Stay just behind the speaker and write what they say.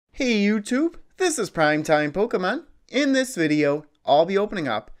Hey YouTube, this is Primetime Pokemon. In this video, I'll be opening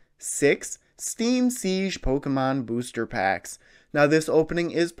up 6 Steam Siege Pokemon booster packs. Now this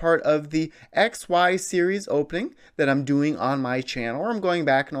opening is part of the XY series opening that I'm doing on my channel, where I'm going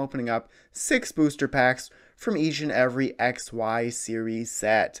back and opening up 6 booster packs from each and every XY series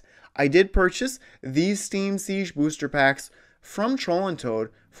set. I did purchase these Steam Siege booster packs from Troll and Toad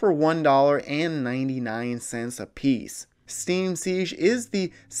for $1.99 a piece. Steam Siege is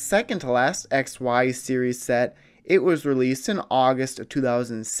the second to last XY series set. It was released in August of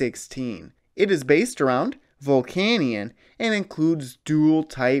 2016. It is based around Volcanion and includes dual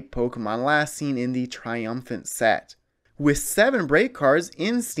type Pokemon last seen in the Triumphant set. With 7 break cards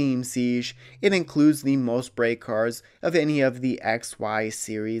in Steam Siege, it includes the most break cards of any of the XY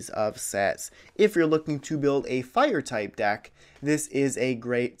series of sets. If you're looking to build a fire type deck, this is a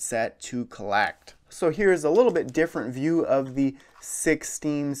great set to collect. So here's a little bit different view of the 6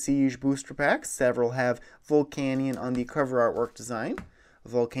 Steam Siege booster packs. Several have Volcanion on the cover artwork design.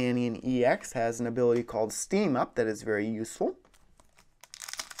 Volcanion EX has an ability called Steam Up that is very useful.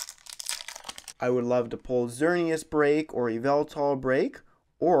 I would love to pull Xerneas Break or Yveltal Break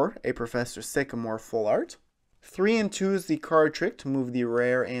or a Professor Sycamore full art. 3 and 2 is the card trick to move the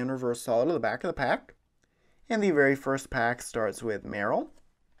rare and reverse solid to the back of the pack. And the very first pack starts with Meryl,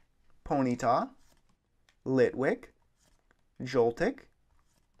 Ponyta, Litwick, Joltik,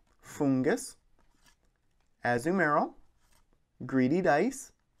 Fungus, Azumarill, Greedy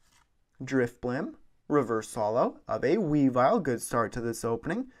Dice, Drifblim, Reverse Holo of a Weavile, good start to this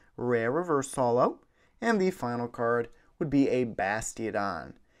opening, rare Reverse Holo, and the final card would be a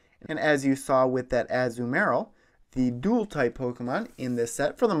Bastiodon. And as you saw with that Azumarill, the dual type Pokemon in this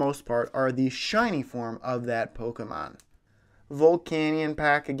set for the most part are the shiny form of that Pokemon. Volcanion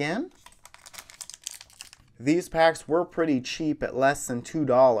pack again. These packs were pretty cheap at less than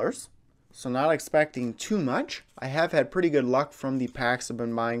 $2, so not expecting too much. I have had pretty good luck from the packs I've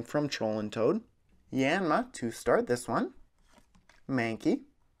been buying from Troll and Toad. Yanma to start this one. Mankey,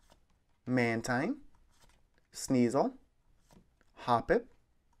 Mantine, Sneasel, Hoppip,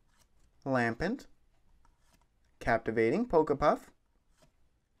 Lampent, Captivating Pokepuff,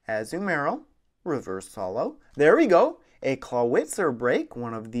 Azumarill, Reverse Holo. There we go! A Clawitzer break,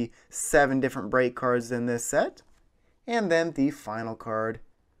 one of the 7 different break cards in this set. And then the final card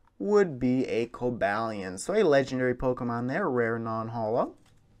would be a Cobalion. So a legendary Pokemon there, rare non-holo.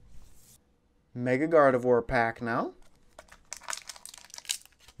 Mega Gardevoir pack now.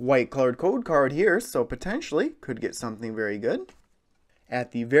 White colored code card here, so potentially could get something very good.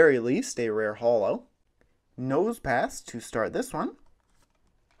 At the very least, a rare holo. Nosepass to start this one.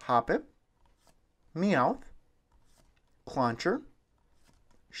 Hoppip, Meowth, Clauncher,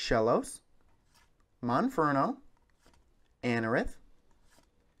 Shellos, Monferno, Anorith,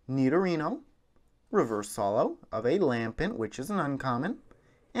 Nidorino, Reverse Holo of a Lampent, which is an uncommon,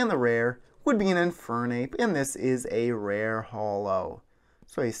 and the rare would be an Infernape, and this is a rare holo.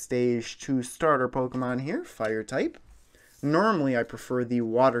 So a Stage 2 starter Pokemon here, Fire type. Normally I prefer the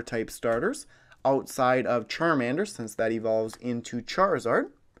Water type starters outside of Charmander, since that evolves into Charizard.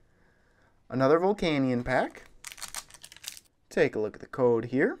 Another Volcanion pack. Take a look at the code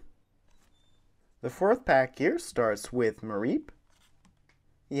here. The 4th pack here starts with Mareep,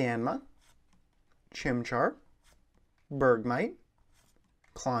 Yanma, Chimchar, Bergmite,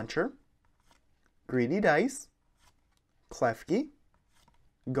 Clauncher, Greedy Dice, Klefki,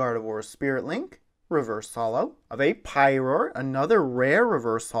 Gardevoir Spirit Link, Reverse Holo of a Pyroar, another rare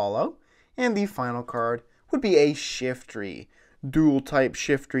Reverse Holo, and the final card would be a Shiftry. Dual type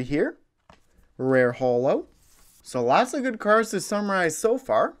Shiftry here, rare holo. So lots of good cards to summarize so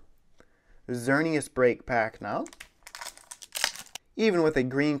far. Xerneas Break pack now. Even with a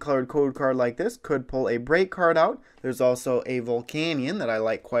green colored code card like this, could pull a break card out. There's also a Volcanion that I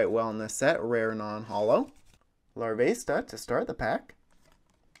like quite well in this set, rare non-holo. Larvesta to start the pack.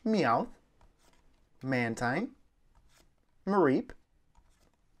 Meowth, Mantine, Mareep,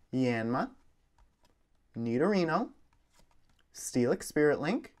 Yanma, Nidorino, Steelix Spirit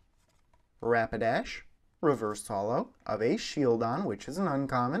Link, Rapidash, Reverse Holo of a Shieldon, which is an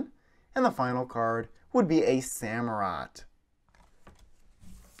uncommon, and the final card would be a Samurott.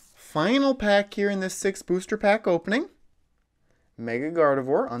 Final pack here in this 6 booster pack opening. Mega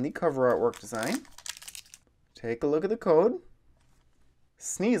Gardevoir on the cover artwork design. Take a look at the code.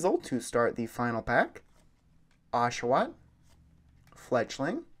 Sneasel to start the final pack. Oshawott,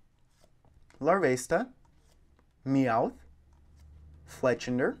 Fletchling, Larvesta, Meowth,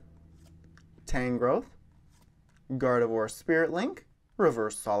 Fletchinder, Tangrowth, Gardevoir Spirit Link,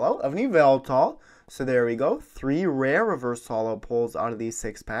 reverse holo of an Yveltal. So there we go, 3 rare reverse holo pulls out of these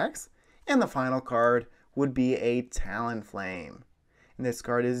 6 packs. And the final card would be a Talonflame. And this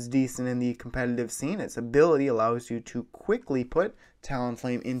card is decent in the competitive scene. Its ability allows you to quickly put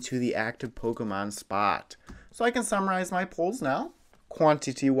Talonflame into the active Pokemon spot. So I can summarize my pulls now.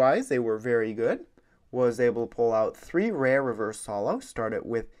 Quantity-wise, they were very good. Was able to pull out 3 rare reverse holo. Started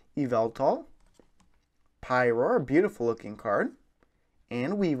with Yveltal, Pyroar, beautiful looking card,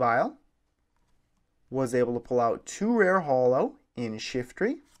 and Weavile. Was able to pull out 2 rare holo in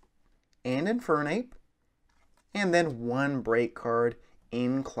Shiftry and Infernape, and then 1 break card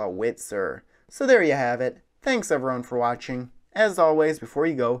in Clawitzer. So there you have it. Thanks everyone for watching. As always, before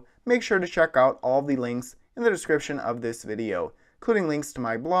you go, make sure to check out all the links in the description of this video, including links to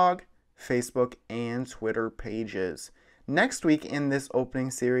my blog, Facebook, and Twitter pages. Next week in this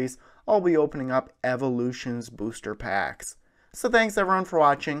opening series, I'll be opening up Evolutions booster packs. So thanks everyone for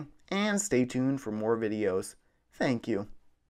watching, and stay tuned for more videos. Thank you.